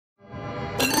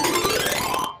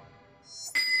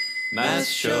Math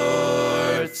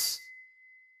Shorts.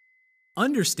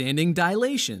 Understanding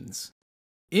dilations.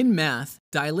 In math,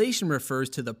 dilation refers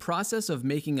to the process of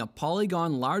making a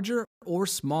polygon larger or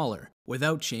smaller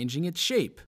without changing its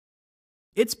shape.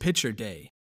 It's picture day.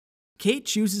 Kate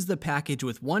chooses the package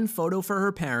with one photo for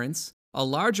her parents, a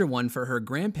larger one for her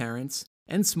grandparents,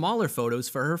 and smaller photos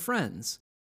for her friends.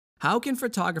 How can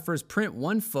photographers print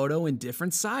one photo in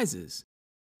different sizes?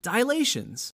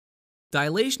 Dilations.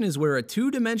 Dilation is where a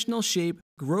two-dimensional shape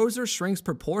grows or shrinks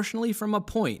proportionally from a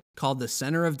point called the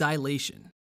center of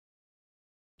dilation.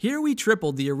 Here we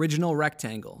tripled the original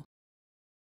rectangle,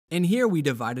 and here we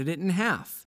divided it in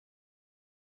half.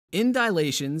 In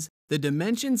dilations, the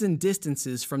dimensions and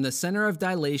distances from the center of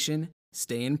dilation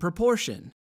stay in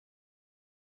proportion.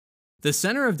 The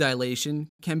center of dilation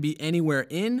can be anywhere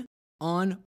in,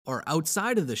 on, or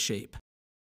outside of the shape.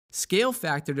 Scale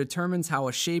factor determines how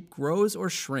a shape grows or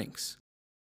shrinks.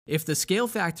 If the scale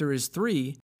factor is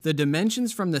 3, the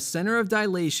dimensions from the center of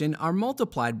dilation are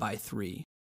multiplied by 3.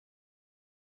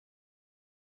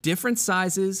 Different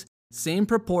sizes, same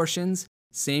proportions,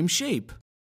 same shape.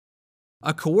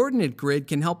 A coordinate grid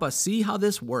can help us see how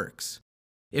this works.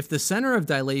 If the center of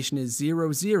dilation is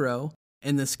 0, 0,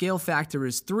 and the scale factor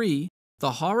is 3,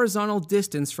 the horizontal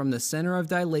distance from the center of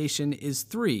dilation is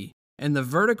 3, and the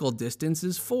vertical distance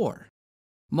is 4.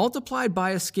 Multiplied by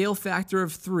a scale factor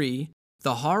of 3,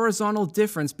 the horizontal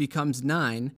difference becomes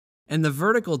 9, and the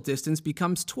vertical distance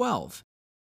becomes 12,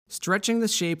 stretching the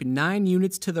shape 9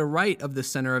 units to the right of the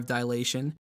center of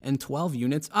dilation and 12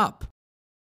 units up.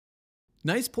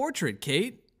 Nice portrait,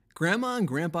 Kate. Grandma and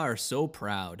Grandpa are so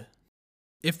proud.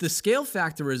 If the scale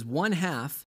factor is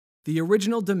 1/2, the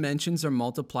original dimensions are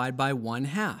multiplied by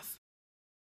 1/2.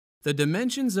 The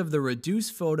dimensions of the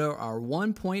reduced photo are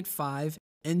 1.5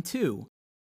 and 2.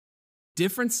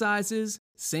 Different sizes,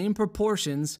 same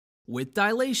proportions, with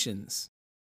dilations.